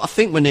 Well, I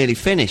think we're nearly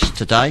finished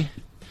today. I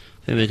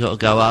think we've got to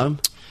go home.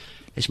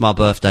 It's my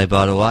birthday,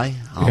 by the way.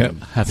 Yep.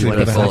 Happy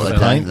 24th birthday. of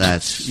day.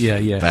 That's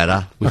Yeah.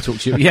 better. We'll talk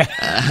to you. Yeah.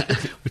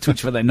 We'll talk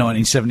to you about that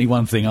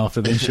 1971 thing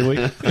after then, shall we?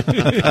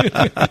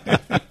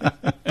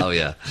 Oh,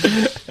 yeah.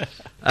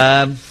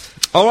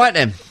 All right,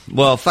 then.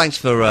 Well, thanks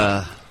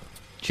for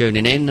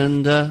tuning in,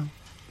 and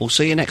we'll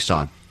see you next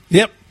time.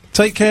 Yep.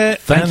 Take care.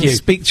 Thank and you.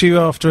 speak to you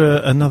after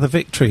another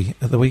victory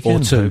at the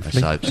weekend. Or two. Let's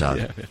hope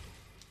so.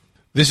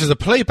 This is a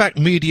Playback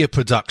Media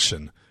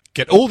production.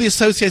 Get all the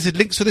associated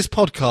links for this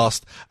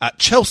podcast at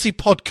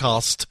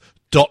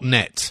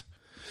chelseapodcast.net.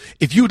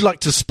 If you would like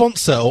to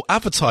sponsor or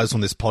advertise on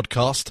this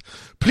podcast,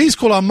 please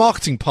call our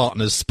marketing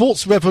partners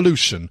Sports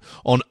Revolution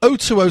on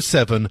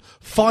 0207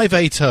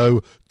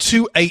 580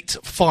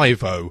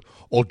 2850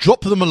 or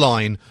drop them a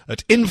line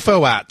at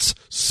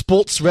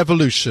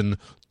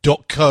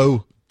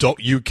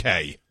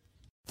info@sportsrevolution.co.uk.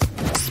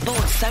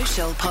 Sports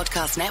Social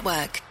Podcast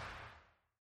Network.